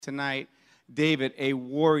tonight, David, a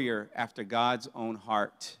warrior after God's own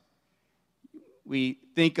heart. We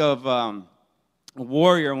think of a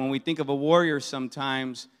warrior. When we think of a warrior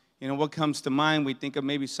sometimes, what comes to mind? We think of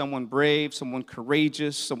maybe someone brave, someone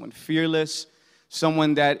courageous, someone fearless,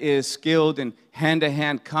 someone that is skilled in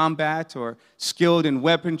hand-to-hand combat or skilled in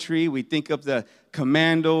weaponry. We think of the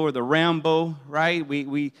commando or the Rambo, right?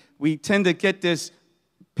 We tend to get this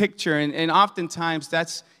picture, and oftentimes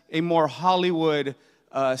that's a more Hollywood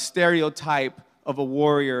stereotype of a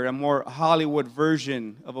warrior, a more Hollywood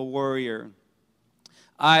version of a warrior.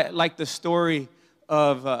 I like the story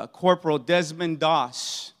of Corporal Desmond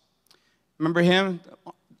Doss. Remember him?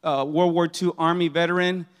 World War II Army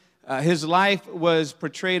veteran. His life was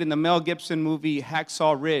portrayed in the Mel Gibson movie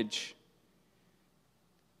Hacksaw Ridge.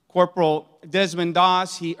 Corporal Desmond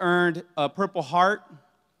Doss, he earned a Purple Heart.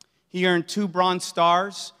 He earned 2 Bronze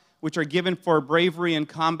Stars, which are given for bravery in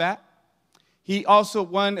combat. He also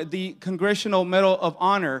won the Congressional Medal of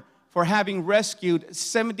Honor for having rescued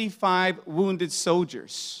 75 wounded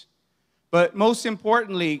soldiers. But most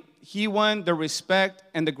importantly, he won the respect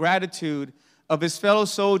and the gratitude of his fellow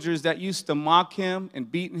soldiers that used to mock him and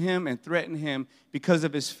beat him and threaten him because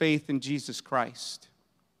of his faith in Jesus Christ.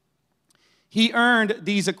 He earned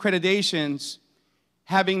these accreditations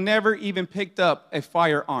having never even picked up a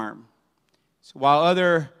firearm. So while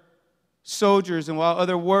other soldiers and while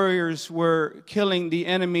other warriors were killing the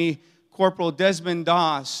enemy, Corporal Desmond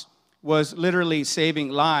Doss was literally saving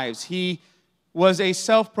lives. He was a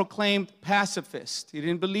self-proclaimed pacifist. He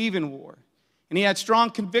didn't believe in war. And he had strong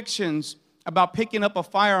convictions about picking up a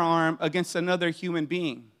firearm against another human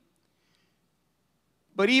being.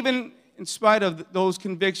 But even in spite of those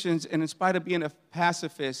convictions and in spite of being a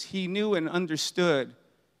pacifist, he knew and understood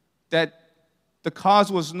that the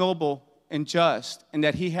cause was noble and just, and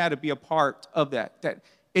that he had to be a part of that. That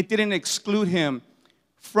it didn't exclude him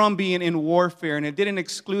from being in warfare, and it didn't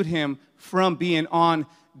exclude him from being on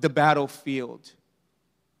the battlefield.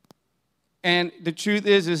 And the truth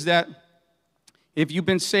is that if you've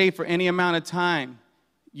been saved for any amount of time,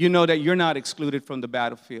 you know that you're not excluded from the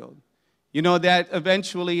battlefield. You know that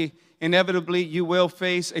eventually, inevitably, you will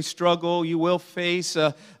face a struggle, you will face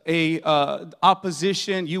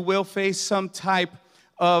opposition, you will face some type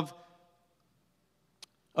of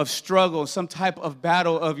struggle, some type of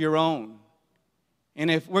battle of your own. And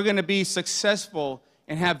if we're going to be successful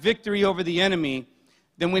and have victory over the enemy,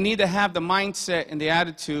 then we need to have the mindset and the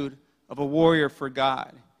attitude of a warrior for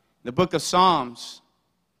God. The book of Psalms,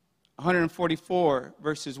 144,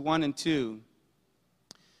 verses 1 and 2.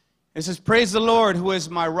 It says, "Praise the Lord, who is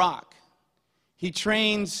my rock. He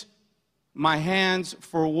trains my hands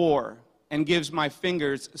for war and gives my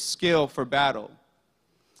fingers skill for battle.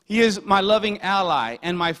 He is my loving ally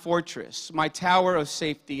and my fortress, my tower of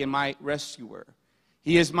safety and my rescuer.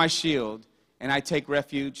 He is my shield, and I take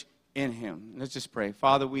refuge in him." Let's just pray.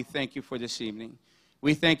 Father, we thank you for this evening.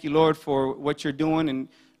 We thank you, Lord, for what you're doing, and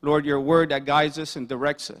Lord, your word that guides us and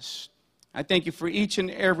directs us. I thank you for each and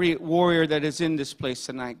every warrior that is in this place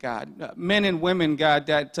tonight, God. Men and women, God,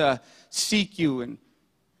 that seek you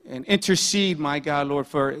and intercede, my God, Lord,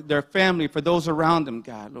 for their family, for those around them,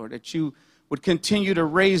 God, Lord, that you would continue to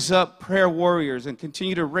raise up prayer warriors and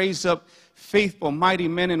continue to raise up faithful, mighty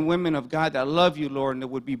men and women of God that love you, Lord, and that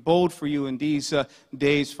would be bold for you in these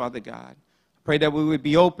days, Father God. I pray that we would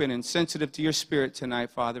be open and sensitive to your spirit tonight,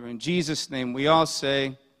 Father. In Jesus' name, we all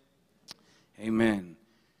say, amen.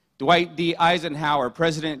 Dwight D. Eisenhower,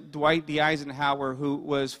 President Dwight D. Eisenhower, who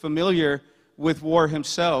was familiar with war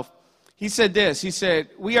himself, he said this. He said,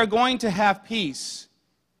 "We are going to have peace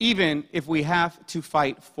even if we have to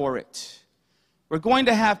fight for it." We're going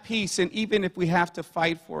to have peace, and even if we have to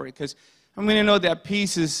fight for it, because I'm going to know that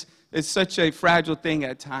peace is such a fragile thing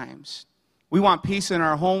at times. We want peace in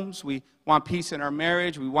our homes. We want peace in our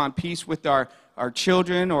marriage. We want peace with our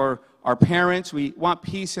children or our parents. We want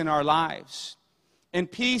peace in our lives. And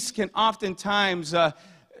peace can oftentimes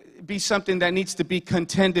be something that needs to be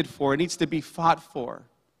contended for. It needs to be fought for.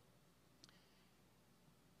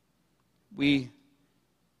 We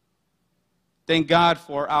thank God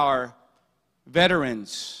for our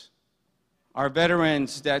veterans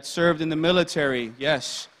that served in the military,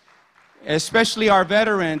 yes, especially our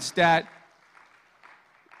veterans that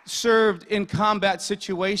served in combat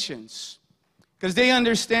situations, because they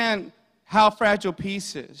understand how fragile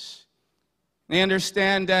peace is. They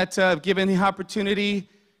understand that given the opportunity,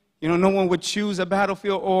 no one would choose a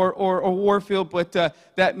battlefield or a warfield, but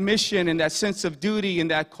that mission and that sense of duty and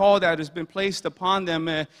that call that has been placed upon them,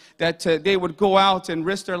 that they would go out and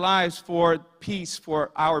risk their lives for peace,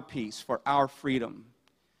 for our freedom.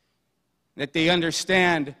 That they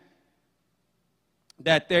understand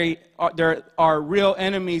that there are real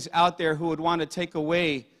enemies out there who would want to take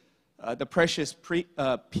away the precious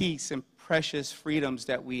peace and precious freedoms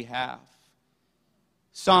that we have.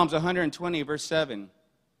 Psalms 120, verse 7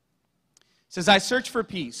 says, I search for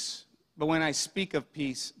peace, but when I speak of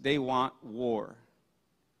peace, they want war.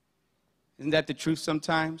 Isn't that the truth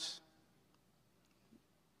sometimes?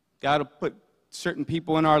 God will put certain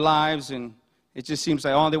people in our lives, and it just seems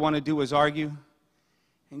like all they want to do is argue.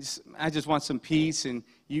 And I just want some peace, and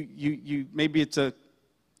you maybe it's a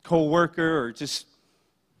co-worker or just,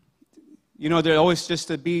 there always seems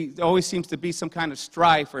to be some kind of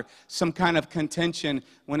strife or some kind of contention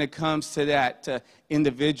when it comes to that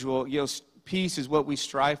individual. Peace is what we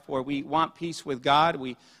strive for. We want peace with God.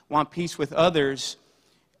 We want peace with others.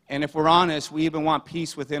 And if we're honest, we even want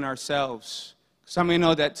peace within ourselves. Some of you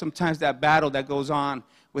know that sometimes that battle that goes on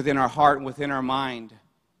within our heart and within our mind.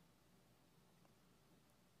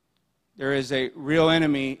 There is a real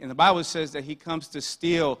enemy, and the Bible says that he comes to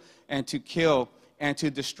steal and to kill and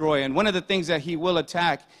to destroy. And one of the things that he will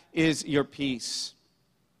attack is your peace.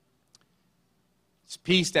 It's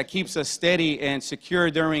peace that keeps us steady and secure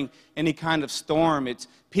during any kind of storm. It's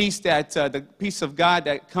peace that, the peace of God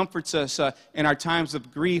that comforts us in our times of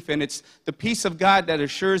grief. And it's the peace of God that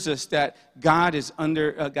assures us that God has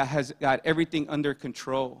got everything under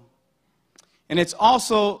control. And it's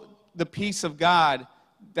also the peace of God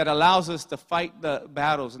that allows us to fight the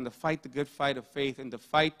battles and to fight the good fight of faith and to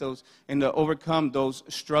fight those and to overcome those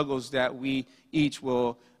struggles that we each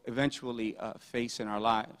will eventually face in our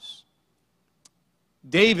lives.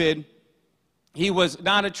 David, he was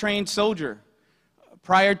not a trained soldier.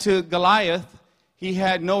 Prior to Goliath, he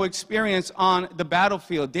had no experience on the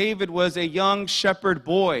battlefield. David was a young shepherd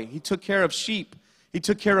boy. He took care of sheep. He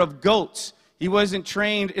took care of goats. He wasn't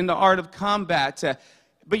trained in the art of combat.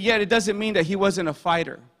 But yet it doesn't mean that he wasn't a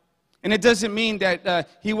fighter. And it doesn't mean that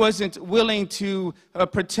he wasn't willing to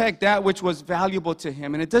protect that which was valuable to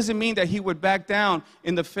him. And it doesn't mean that he would back down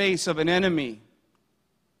in the face of an enemy.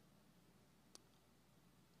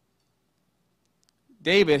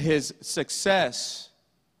 David, his success,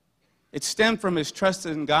 it stemmed from his trust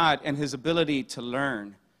in God and his ability to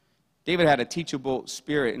learn. David had a teachable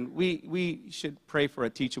spirit, and we should pray for a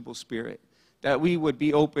teachable spirit, that we would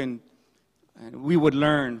be open and we would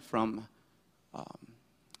learn from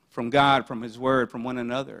God, from his word, from one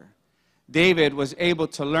another. David was able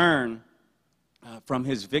to learn from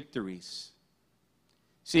his victories.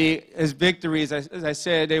 See, his victories, as I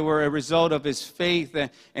said, they were a result of his faith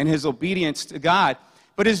and his obedience to God.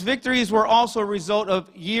 But his victories were also a result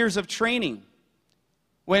of years of training.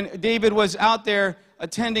 When David was out there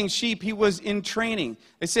attending sheep, he was in training.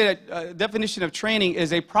 They say that a definition of training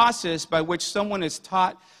is a process by which someone is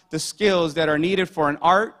taught the skills that are needed for an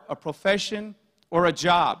art, a profession, or a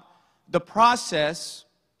job. The process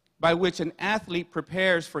by which an athlete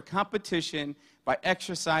prepares for competition by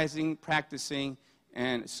exercising, practicing,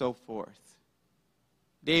 and so forth.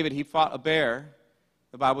 David, he fought a bear,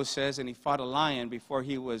 the Bible says, and he fought a lion before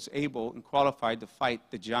he was able and qualified to fight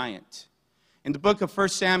the giant. In the book of 1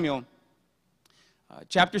 Samuel,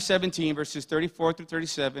 chapter 17, verses 34 through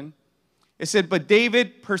 37, it said, but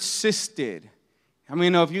David persisted. I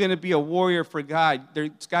mean, if you're going to be a warrior for God,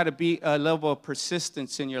 there's got to be a level of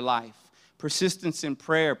persistence in your life. Persistence in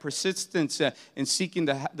prayer, persistence in seeking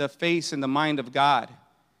the face and the mind of God.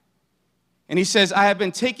 And he says, I have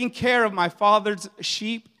been taking care of my father's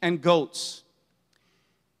sheep and goats.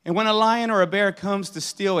 And when a lion or a bear comes to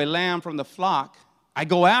steal a lamb from the flock, I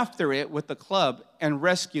go after it with the club and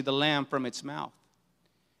rescue the lamb from its mouth.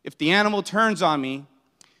 If the animal turns on me,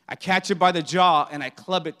 I catch it by the jaw and I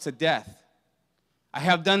club it to death. I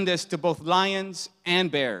have done this to both lions and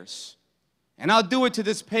bears. And I'll do it to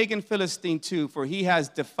this pagan Philistine too, for he has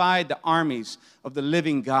defied the armies of the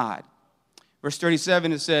living God. Verse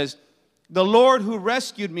 37, it says, the Lord who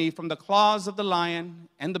rescued me from the claws of the lion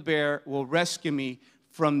and the bear will rescue me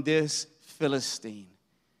from this Philistine.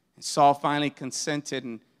 And Saul finally consented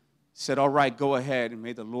and said, all right, go ahead, and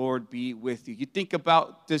may the Lord be with you. You think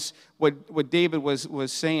about this, what David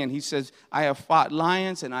was saying. He says, I have fought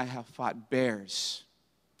lions and I have fought bears.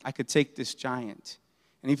 I could take this giant.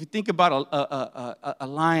 And if you think about a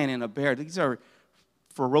lion and a bear, these are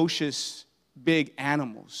ferocious, big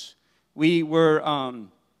animals. We were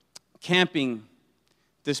camping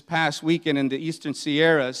this past weekend in the Eastern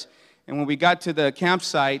Sierras, and when we got to the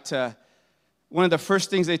campsite, one of the first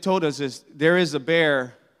things they told us is, there is a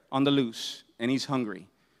bear on the loose, and he's hungry.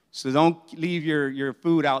 So don't leave your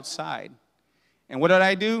food outside. And what did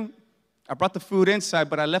I do? I brought the food inside,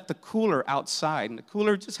 but I left the cooler outside. And the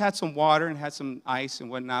cooler just had some water and had some ice and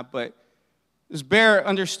whatnot. But this bear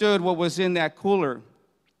understood what was in that cooler.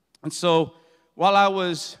 And so while I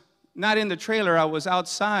was not in the trailer, I was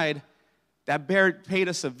outside, that bear paid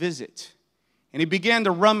us a visit. And he began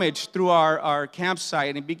to rummage through our campsite,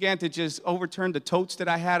 and he began to just overturn the totes that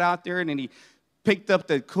I had out there, and then he picked up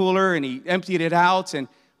the cooler, and he emptied it out. And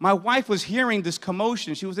my wife was hearing this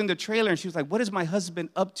commotion. She was in the trailer, and she was like, what is my husband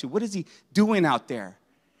up to? What is he doing out there?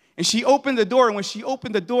 And she opened the door, and when she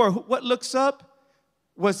opened the door, what looks up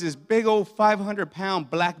was this big old 500-pound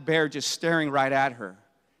black bear just staring right at her.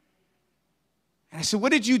 And I said,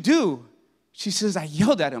 what did you do? She says, I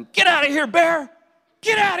yelled at him, get out of here, bear!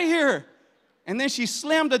 Get out of here! And then she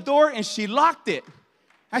slammed the door and she locked it.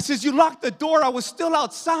 I says, you locked the door? I was still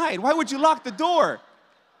outside. Why would you lock the door?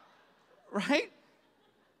 Right?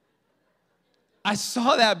 I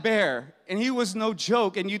saw that bear, and he was no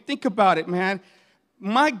joke. And you think about it, man,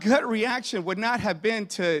 my gut reaction would not have been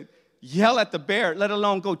to yell at the bear, let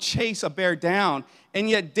alone go chase a bear down. And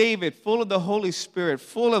yet David, full of the Holy Spirit,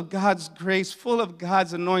 full of God's grace, full of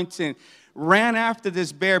God's anointing, ran after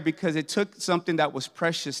this bear because it took something that was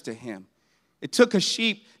precious to him. It took a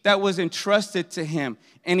sheep that was entrusted to him.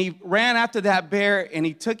 And he ran after that bear, and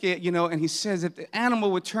he took it, and he says, if the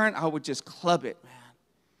animal would turn, I would just club it, man.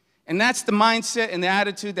 And that's the mindset and the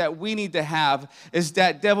attitude that we need to have, is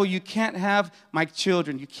that, devil, you can't have my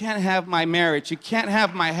children. You can't have my marriage. You can't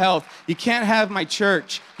have my health. You can't have my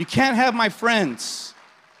church. You can't have my friends.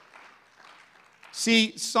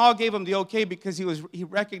 See, Saul gave him the okay because he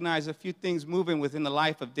recognized a few things moving within the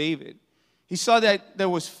life of David. He saw that there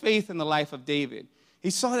was faith in the life of David. He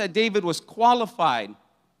saw that David was qualified,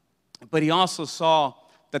 but he also saw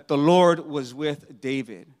that the Lord was with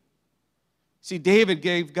David. See, David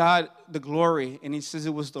gave God the glory, and he says,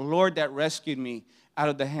 it was the Lord that rescued me out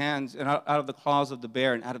of the hands and out of the claws of the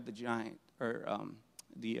bear and out of the giant, or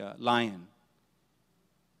the lion.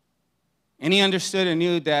 And he understood and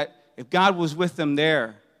knew that if God was with him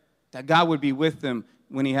there, that God would be with him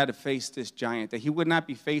when he had to face this giant, that he would not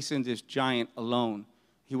be facing this giant alone.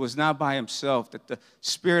 He was not by himself, that the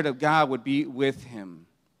Spirit of God would be with him.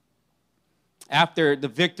 After the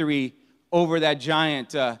victory over that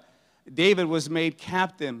giant, David was made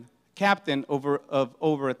captain of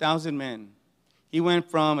over 1,000 men. He went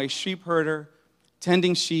from a sheep herder,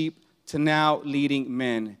 tending sheep, to now leading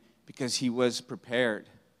men because he was prepared.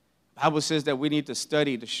 The Bible says that we need to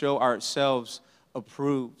study to show ourselves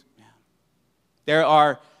approved. There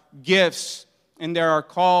are gifts, and there are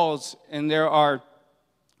calls, and there are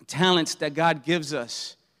talents that God gives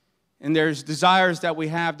us. And there's desires that we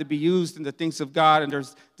have to be used in the things of God, and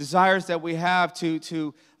there's desires that we have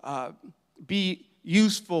to be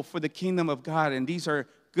useful for the kingdom of God, and these are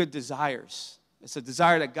good desires. It's a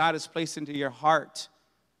desire that God has placed into your heart.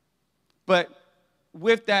 But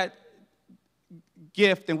with that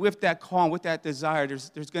gift and with that call and with that desire,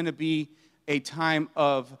 there's going to be a time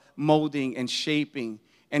of molding and shaping.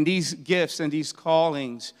 And these gifts and these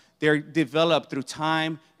callings, they're developed through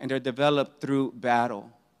time and they're developed through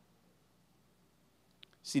battle.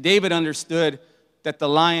 See, David understood that the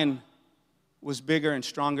lion was bigger and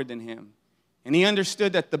stronger than him. And he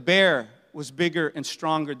understood that the bear was bigger and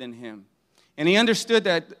stronger than him. And he understood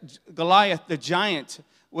that Goliath, the giant,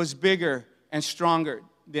 was bigger and stronger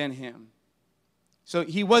than him. So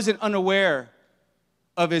he wasn't unaware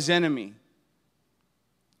of his enemy.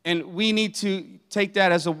 And we need to take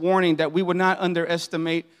that as a warning that we would not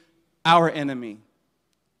underestimate our enemy.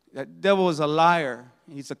 That devil is a liar.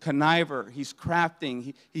 He's a conniver. He's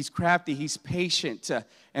crafty. He's patient.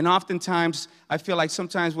 And oftentimes, I feel like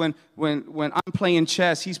sometimes when I'm playing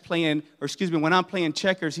chess, when I'm playing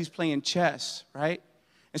checkers, he's playing chess, right?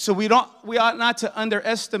 And so we ought not to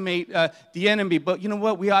underestimate the enemy, but you know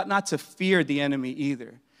what? We ought not to fear the enemy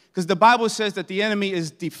either. Because the Bible says that the enemy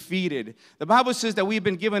is defeated. The Bible says that we've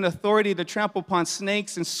been given authority to trample upon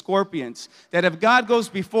snakes and scorpions. That if God goes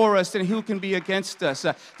before us, then who can be against us?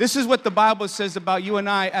 This is what the Bible says about you and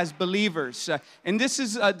I as believers. And this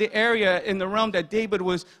is the area in the realm that David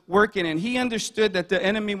was working in. He understood that the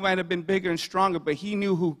enemy might have been bigger and stronger, but he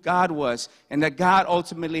knew who God was. And that God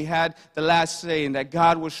ultimately had the last say. And that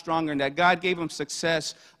God was stronger. And that God gave him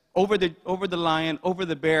success over the lion, over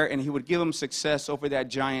the bear, and he would give him success over that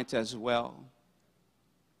giant as well.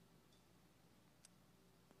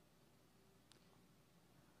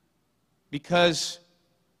 Because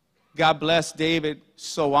God blessed David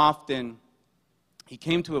so often, he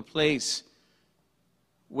came to a place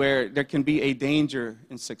where there can be a danger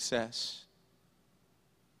in success.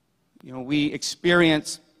 You know, we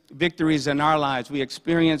experience victories in our lives. We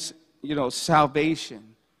experience, salvation.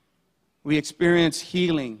 We experience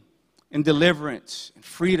healing and deliverance and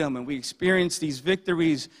freedom, and we experience these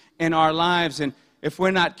victories in our lives. And if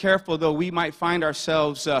we're not careful, though, we might find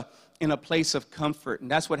ourselves in a place of comfort. And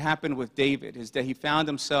that's what happened with David, is that he found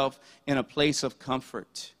himself in a place of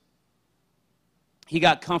comfort. He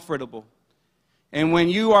got comfortable. And when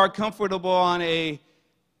you are comfortable on a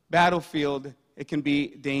battlefield, it can be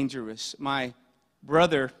dangerous. My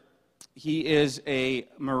brother, he is a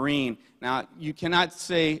Marine. Now, you cannot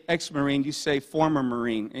say ex-Marine, you say former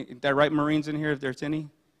Marine. Is that right, Marines in here, if there's any?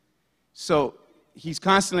 So he's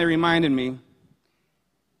constantly reminding me,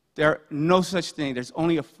 there's no such thing. There's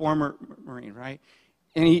only a former Marine, right?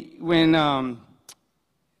 And when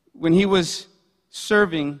he was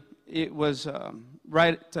serving, it was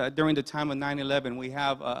right during the time of 9/11. We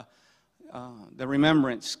have the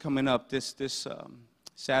remembrance coming up this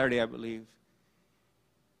Saturday, I believe.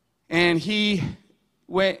 And he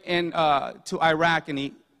went to Iraq, and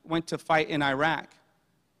he went to fight in Iraq.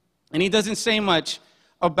 And he doesn't say much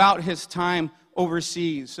about his time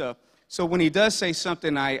overseas. So when he does say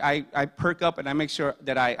something, I perk up and I make sure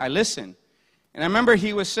that I listen. And I remember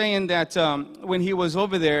he was saying that when he was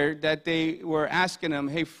over there, that they were asking him,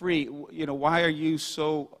 "Hey, Free, why are you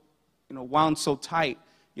so, wound so tight?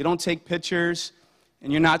 You don't take pictures,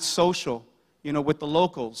 and you're not social, with the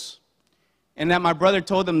locals." And that my brother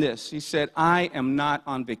told him this. He said, "I am not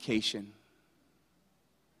on vacation."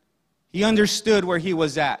 He understood where he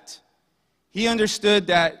was at. He understood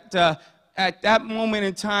that at that moment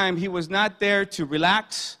in time, he was not there to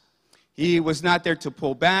relax. He was not there to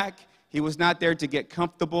pull back. He was not there to get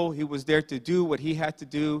comfortable. He was there to do what he had to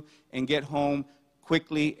do and get home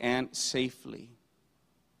quickly and safely.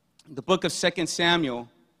 The book of 2 Samuel,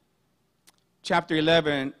 chapter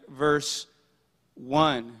 11, verse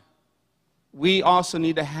 1. We also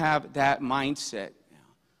need to have that mindset.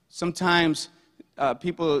 Sometimes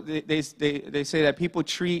people, they say that people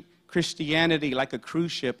treat Christianity like a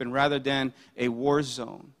cruise ship and rather than a war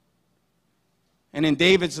zone. And in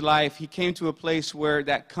David's life, he came to a place where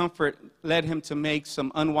that comfort led him to make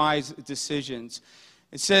some unwise decisions.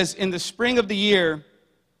 It says, in the spring of the year,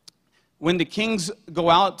 when the kings go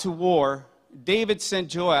out to war, David sent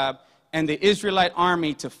Joab and the Israelite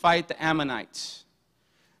army to fight the Ammonites.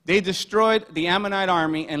 They destroyed the Ammonite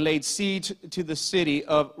army and laid siege to the city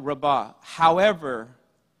of Rabbah. However,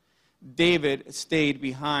 David stayed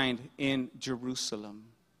behind in Jerusalem.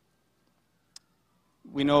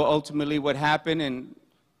 We know ultimately what happened and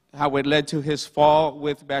how it led to his fall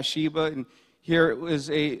with Bathsheba. And here is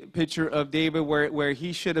a picture of David where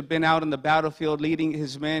he should have been out on the battlefield leading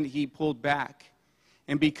his men. He pulled back.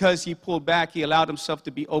 And because he pulled back, he allowed himself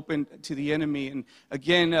to be open to the enemy. And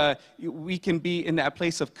again, we can be in that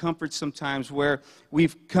place of comfort sometimes where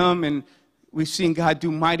we've come and we've seen God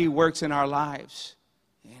do mighty works in our lives.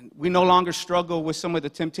 And we no longer struggle with some of the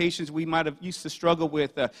temptations we might have used to struggle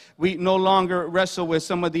with. We no longer wrestle with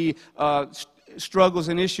some of the struggles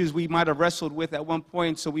and issues we might have wrestled with at one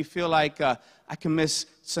point. So we feel like I can miss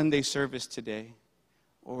Sunday service today.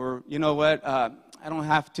 Or, you know what, I don't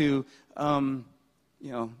have to,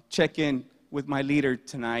 check in with my leader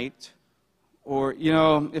tonight. Or,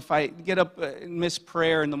 if I get up and miss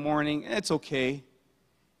prayer in the morning, it's okay.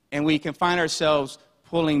 And we can find ourselves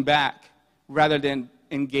pulling back rather than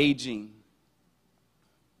engaging.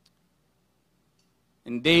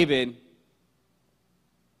 And David,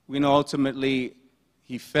 we know ultimately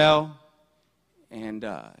he fell, and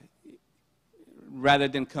rather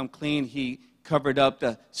than come clean, he covered up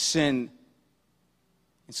the sin.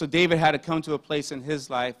 And so David had to come to a place in his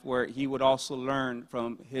life where he would also learn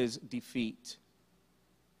from his defeat.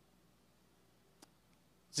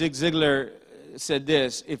 Zig Ziglar said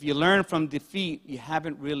this: if you learn from defeat, you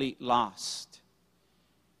haven't really lost.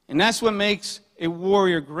 And that's what makes a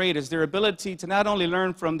warrior great, is their ability to not only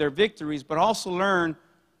learn from their victories, but also learn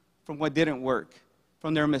from what didn't work,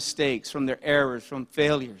 from their mistakes, from their errors, from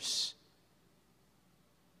failures.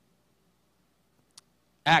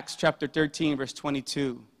 Acts chapter 13, verse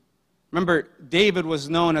 22. Remember, David was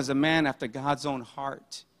known as a man after God's own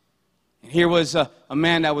heart. And here was a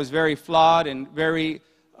man that was very flawed and very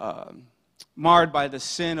marred by the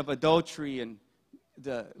sin of adultery and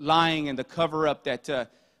the lying and the cover-up that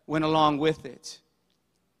went along with it.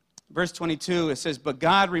 Verse 22, it says, "But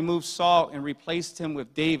God removed Saul and replaced him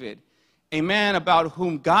with David, a man about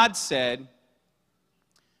whom God said,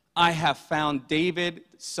 'I have found David,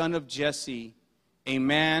 son of Jesse, a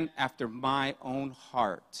man after my own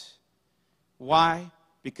heart.'" Why?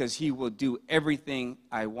 Because he will do everything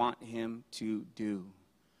I want him to do.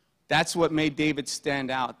 That's what made David stand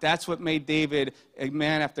out. That's what made David a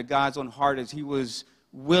man after God's own heart, as he was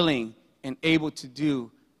willing and able to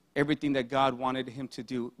do everything that God wanted him to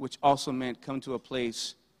do, which also meant come to a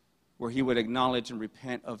place where he would acknowledge and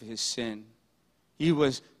repent of his sin. He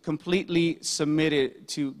was completely submitted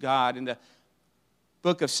to God. In the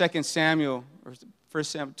book of 2 Samuel, or 1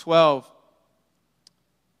 Samuel 12,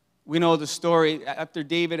 we know the story. After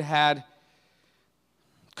David had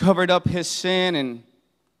covered up his sin and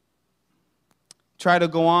tried to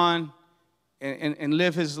go on and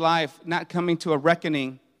live his life, not coming to a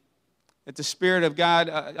reckoning, that the Spirit of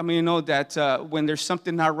God, you know that when there's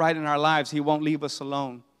something not right in our lives, He won't leave us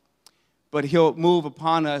alone. But He'll move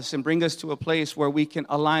upon us and bring us to a place where we can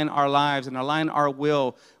align our lives and align our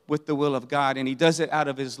will with the will of God. And He does it out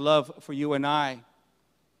of His love for you and I.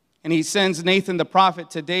 And He sends Nathan the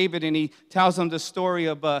prophet to David, and he tells him the story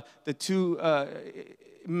of the two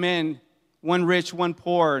men, one rich, one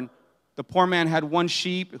poor. And the poor man had one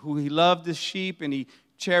sheep who he loved the sheep, and he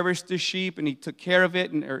cherished the sheep, and he took care of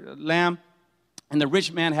it, or lamb. And the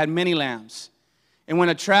rich man had many lambs. And when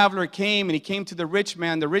a traveler came, and he came to the rich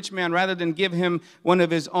man, rather than give him one of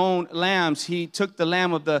his own lambs, he took the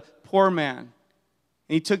lamb of the poor man.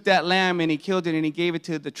 And he took that lamb and he killed it and he gave it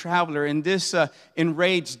to the traveler. And this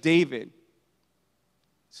enraged David.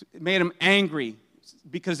 It made him angry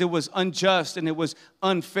because it was unjust and it was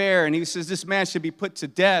unfair. And he says, this man should be put to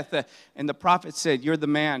death. And the prophet said, you're the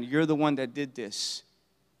man. You're the one that did this.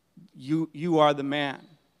 You are the man.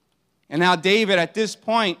 And now David, at this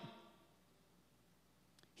point,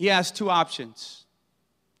 he has two options,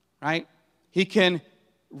 right? He can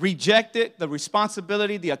reject it, the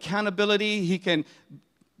responsibility, the accountability. He can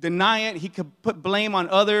deny it. He could put blame on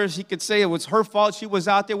others. He could say it was her fault. She was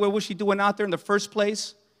out there. What was she doing out there in the first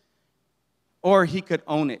place? Or he could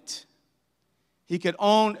own it. He could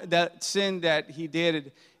own that sin that he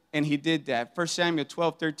did, and he did that. 1 Samuel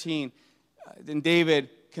 12:13. Then David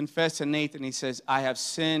confessed to Nathan. He says, I have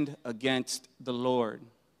sinned against the Lord.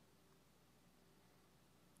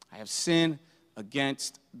 I have sinned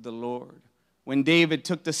against the Lord. When David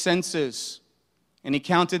took the census and he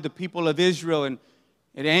counted the people of Israel, and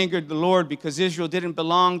it angered the Lord because Israel didn't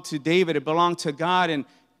belong to David. It belonged to God, and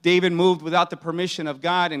David moved without the permission of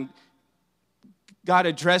God, and God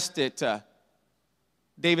addressed it.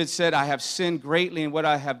 David said, I have sinned greatly in what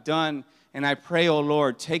I have done, and I pray, O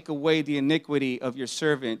Lord, take away the iniquity of your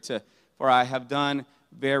servant, for I have done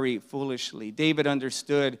very foolishly. David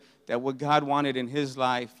understood that what God wanted in his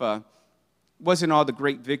life wasn't all the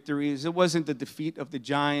great victories. It wasn't the defeat of the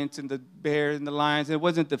giants and the bears and the lions. It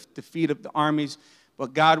wasn't the defeat of the armies.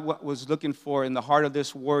 But God was looking for in the heart of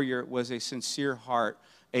this warrior was a sincere heart,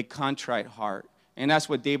 a contrite heart. And that's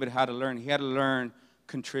what David had to learn. He had to learn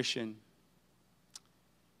contrition.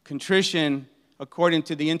 Contrition, according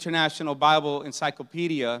to the International Bible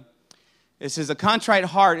Encyclopedia, it says a contrite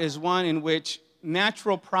heart is one in which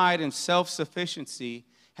natural pride and self-sufficiency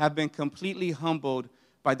have been completely humbled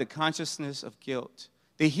by the consciousness of guilt.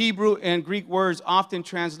 The Hebrew and Greek words often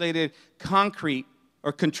translated contrite,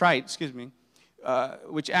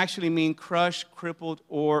 which actually mean crushed, crippled,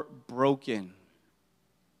 or broken.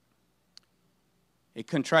 A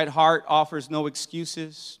contrite heart offers no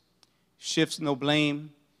excuses, shifts no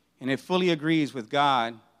blame, and it fully agrees with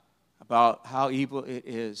God about how evil it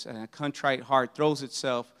is. And a contrite heart throws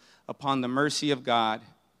itself upon the mercy of God,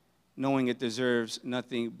 knowing it deserves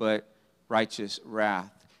nothing but righteous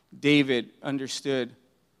wrath. David understood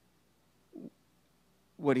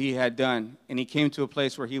what he had done, and he came to a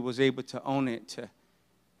place where he was able to own it,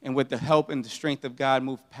 and with the help and the strength of God,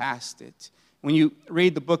 move past it. When you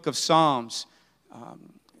read the book of Psalms,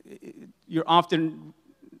 you're often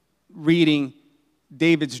reading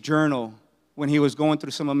David's journal when he was going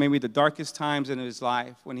through some of maybe the darkest times in his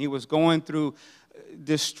life, when he was going through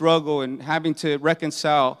this struggle and having to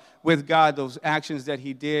reconcile with God those actions that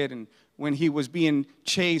he did, and when he was being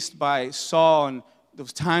chased by Saul and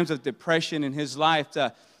those times of depression in his life.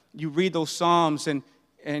 You read those Psalms and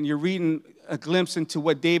you're reading a glimpse into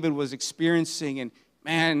what David was experiencing. And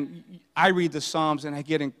man, I read the Psalms and I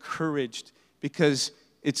get encouraged because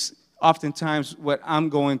it's oftentimes what I'm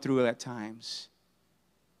going through at times.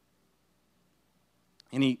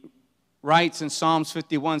 And he writes in Psalms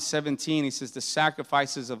 51:17, he says, the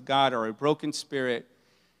sacrifices of God are a broken spirit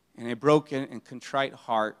and a broken and contrite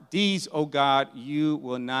heart. These, O God, you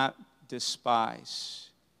will not despise.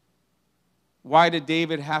 Why did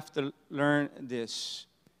David have to learn this?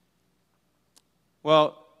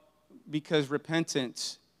 Well, because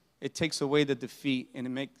repentance, it takes away the defeat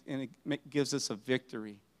and it gives us a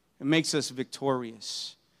victory. It makes us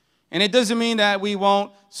victorious. And it doesn't mean that we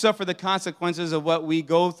won't suffer the consequences of what we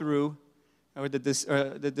go through or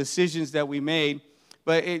the decisions that we made,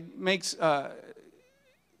 but it makes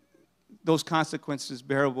those consequences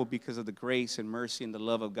bearable because of the grace and mercy and the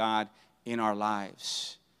love of God in our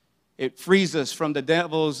lives. It frees us from the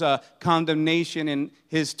devil's condemnation and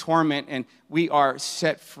his torment, and we are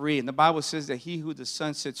set free. And the Bible says that he who the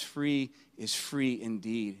Son sets free is free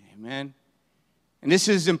indeed. Amen. And this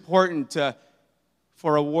is important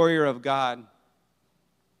for a warrior of God.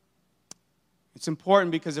 It's important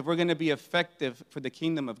because if we're going to be effective for the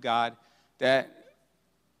kingdom of God, that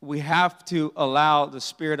we have to allow the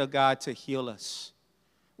Spirit of God to heal us.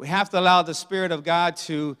 We have to allow the Spirit of God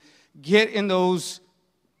to get in those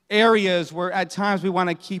areas where at times we want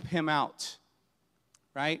to keep him out,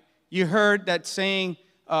 right? You heard that saying,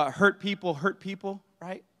 hurt people,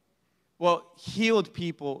 right? Well, healed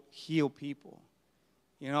people heal people.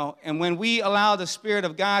 You know, and when we allow the Spirit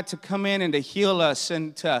of God to come in and to heal us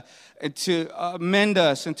and to mend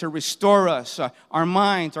us and to restore us, our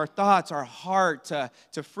minds, our thoughts, our heart,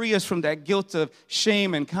 to free us from that guilt of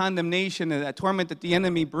shame and condemnation and that torment that the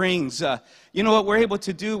enemy brings, you know what we're able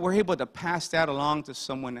to do? We're able to pass that along to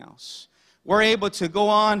someone else. We're able to go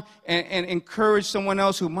on and encourage someone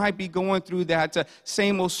else who might be going through that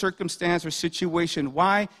same old circumstance or situation.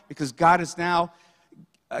 Why? Because God is now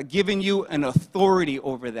giving you an authority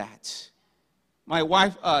over that. My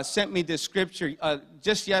wife sent me this scripture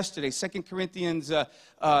just yesterday, 2 Corinthians 10.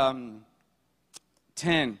 I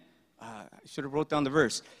should have wrote down the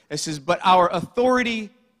verse. It says, but our authority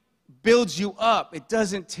builds you up. It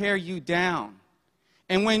doesn't tear you down.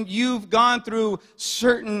 And when you've gone through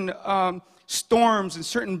certain storms and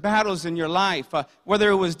certain battles in your life, whether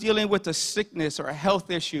it was dealing with a sickness or a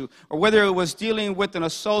health issue, or whether it was dealing with an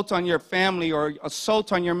assault on your family or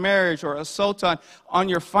assault on your marriage or assault on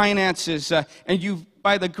your finances, and you,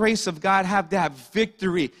 by the grace of God, have that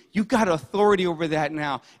victory. You got authority over that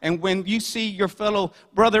now. And when you see your fellow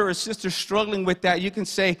brother or sister struggling with that, you can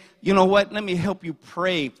say, you know what, let me help you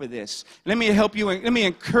pray for this. Let me help you, let me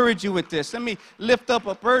encourage you with this. Let me lift up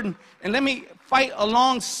a burden, and let me fight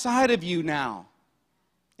alongside of you now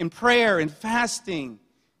in prayer and fasting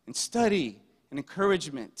and study and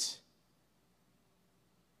encouragement.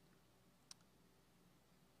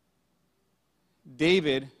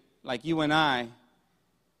 David, like you and I,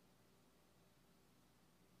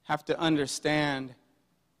 have to understand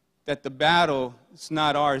that the battle is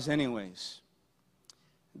not ours anyways.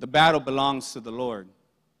 The battle belongs to the Lord.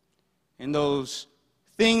 And those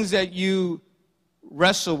things that you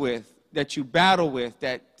wrestle with, that you battle with,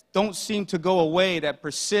 that don't seem to go away, that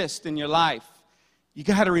persist in your life, you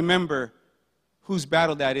got to remember whose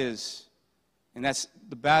battle that is. And that's,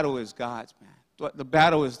 the battle is God's, man. The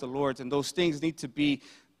battle is the Lord's, and those things need to be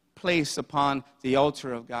placed upon the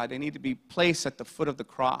altar of God. They need to be placed at the foot of the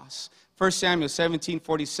cross. 1 Samuel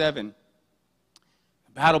 17:47.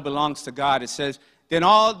 The battle belongs to God. It says, then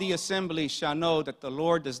all the assembly shall know that the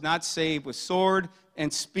Lord does not save with sword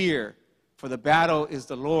and spear, for the battle is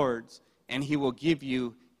the Lord's, and he will give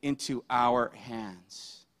you into our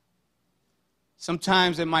hands.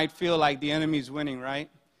 Sometimes it might feel like the enemy's winning, right?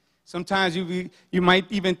 Sometimes you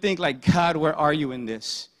might even think like, God, where are you in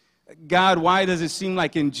this? God, why does it seem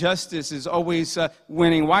like injustice is always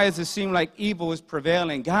winning? Why does it seem like evil is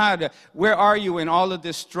prevailing? God, where are you in all of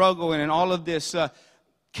this struggle and in all of this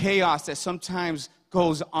chaos that sometimes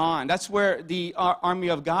goes on? That's where the army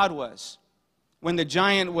of God was. When the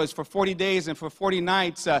giant was for 40 days and for 40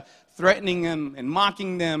 nights threatening them and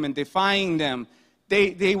mocking them and defying them,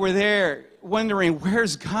 they were there wondering,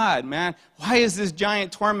 where's God, man? Why is this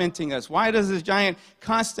giant tormenting us? Why does this giant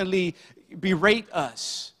constantly berate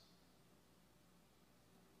us?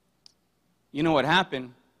 You know what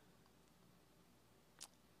happened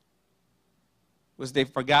was they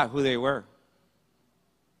forgot who they were.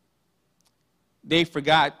 They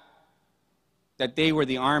forgot that they were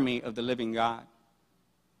the army of the living God.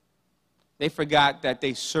 They forgot that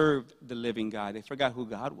they served the living God. They forgot who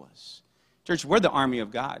God was. Church, we're the army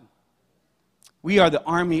of God. We are the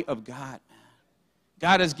army of God.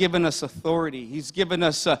 God has given us authority. He's given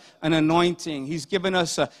us an anointing. He's given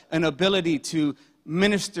us an ability to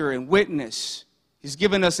minister and witness. He's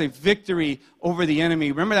given us a victory over the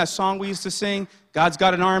enemy. Remember that song we used to sing? God's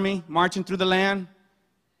got an army marching through the land.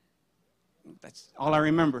 That's all I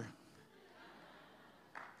remember.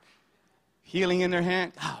 Healing in their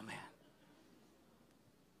hand. Oh, man.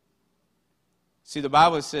 See, the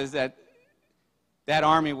Bible says that that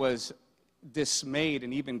army was dismayed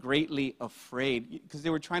and even greatly afraid because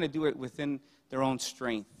they were trying to do it within their own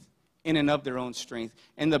strength, in and of their own strength.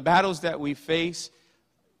 And the battles that we face,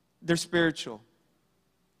 they're spiritual.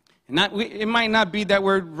 And it might not be that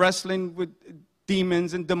we're wrestling with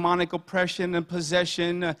demons and demonic oppression and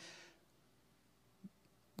possession,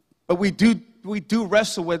 but we do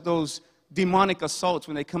wrestle with those demonic assaults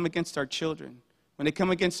when they come against our children, when they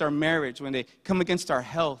come against our marriage, when they come against our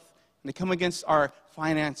health. when they come against our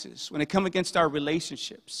finances, when they come against our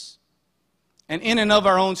relationships. And in and of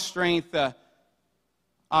our own strength,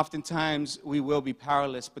 oftentimes we will be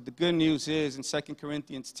powerless. But the good news is in 2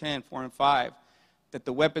 Corinthians 10, 4 and 5, that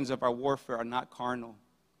the weapons of our warfare are not carnal.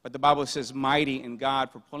 But the Bible says mighty in God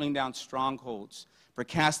for pulling down strongholds, for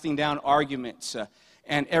casting down arguments,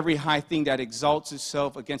 and every high thing that exalts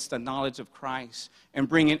itself against the knowledge of Christ, and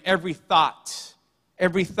bringing every thought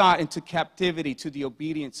into captivity to the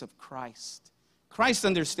obedience of Christ. Christ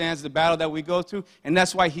understands the battle that we go through, and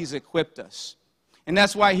that's why he's equipped us. And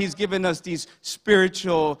that's why he's given us these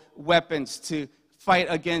spiritual weapons to fight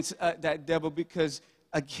against that devil, because,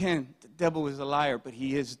 again, the devil is a liar, but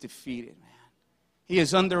he is defeated, man. He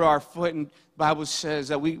is under our foot, and the Bible says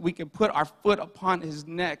that we can put our foot upon his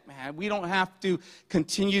neck, man. We don't have to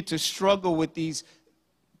continue to struggle with these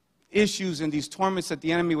issues and these torments that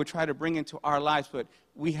the enemy would try to bring into our lives, but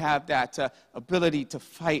we have that ability to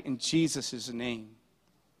fight in Jesus' name.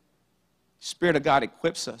 Spirit of God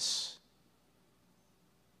equips us.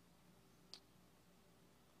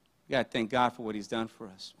 We got to thank God for what he's done for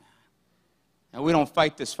us, man. And we don't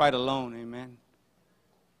fight this fight alone, amen.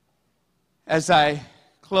 As I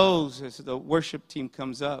close, as the worship team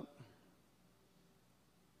comes up,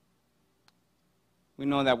 we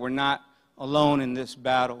know that we're not alone in this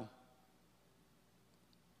battle.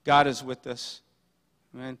 God is with us.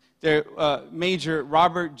 Amen. Major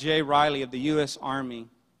Robert J. Riley of the U.S. Army,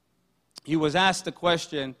 he was asked the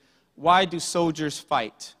question, why do soldiers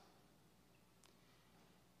fight?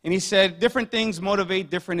 And he said, different things motivate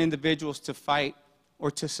different individuals to fight or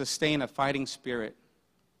to sustain a fighting spirit.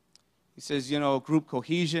 He says, group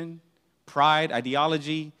cohesion, pride,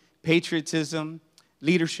 ideology, patriotism,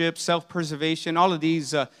 leadership, self-preservation, all of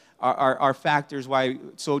these are factors why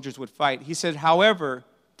soldiers would fight. He said, however,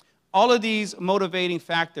 all of these motivating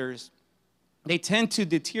factors, they tend to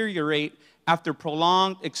deteriorate after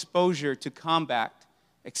prolonged exposure to combat,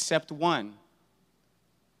 except one.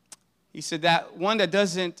 He said that one that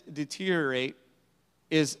doesn't deteriorate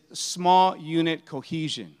is small unit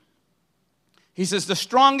cohesion. He says the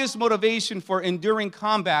strongest motivation for enduring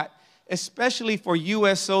combat, especially for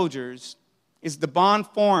U.S. soldiers, is the bond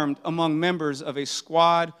formed among members of a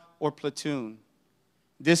squad or platoon.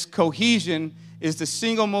 This cohesion is the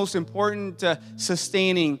single most important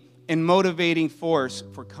sustaining and motivating force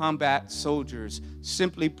for combat soldiers.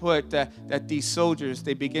 Simply put, that these soldiers,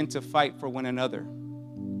 they begin to fight for one another.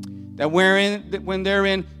 That when they're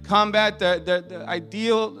in combat, the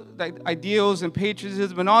ideals and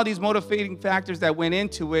patriotism and all these motivating factors that went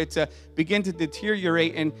into it begin to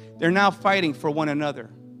deteriorate, and they're now fighting for one another.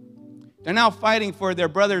 They're now fighting for their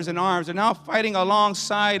brothers in arms. They're now fighting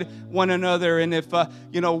alongside one another. And if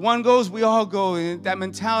one goes, we all go. And that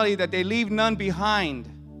mentality that they leave none behind.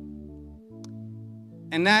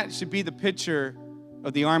 And that should be the picture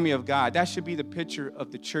of the army of God. That should be the picture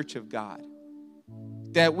of the church of God.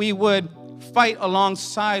 That we would fight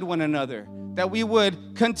alongside one another. That we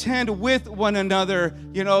would contend with one another.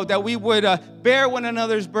 That we would bear one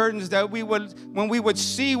another's burdens. That we would, when we would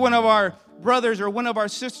see one of our brothers or one of our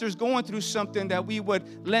sisters going through something, that we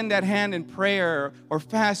would lend that hand in prayer or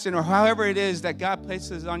fasting or however it is that God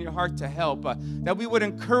places on your heart to help. That we would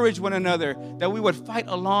encourage one another. That we would fight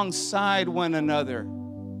alongside one another.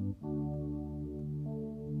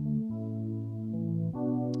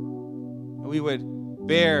 We would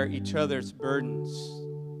bear each other's burdens.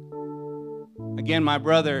 Again, my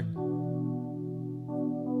brother,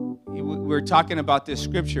 we were talking about this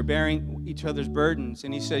scripture, bearing each other's burdens.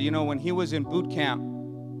 And he said, when he was in boot camp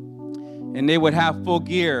and they would have full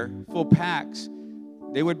gear, full packs,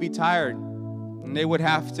 they would be tired. And they would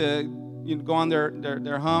have to go on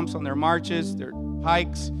their humps, on their marches, their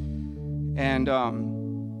hikes. And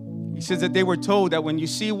he says that they were told that when you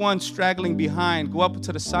see one straggling behind, go up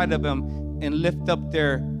to the side of them and lift up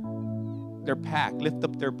their pack, lift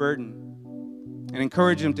up their burden, and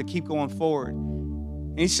encourage them to keep going forward.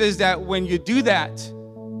 And he says that when you do that,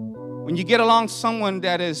 when you get along someone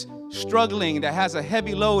that is struggling, that has a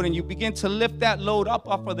heavy load, and you begin to lift that load up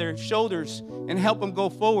off of their shoulders and help them go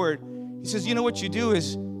forward, he says, what you do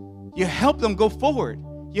is you help them go forward.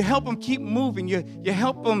 You help them keep moving. You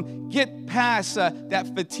help them get past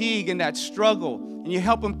that fatigue and that struggle. And you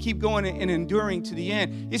help them keep going and enduring to the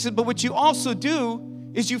end. He said, but what you also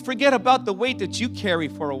do is you forget about the weight that you carry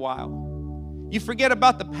for a while. You forget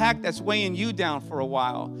about the pack that's weighing you down for a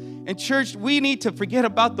while. And church, we need to forget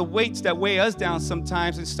about the weights that weigh us down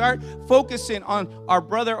sometimes and start focusing on our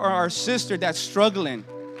brother or our sister that's struggling.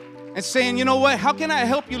 And saying, what? How can I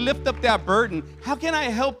help you lift up that burden? How can I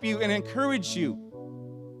help you and encourage you?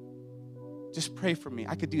 Just pray for me.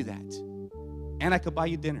 I could do that. And I could buy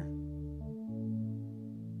you dinner.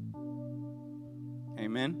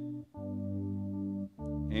 Amen.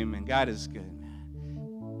 Amen. God is good,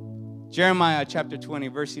 man. Jeremiah chapter 20,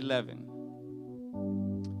 verse 11.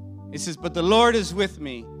 It says, but the Lord is with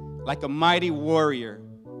me like a mighty warrior,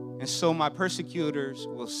 and so my persecutors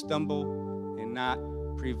will stumble and not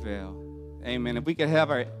prevail. Amen. If we could have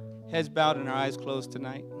our heads bowed and our eyes closed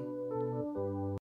tonight.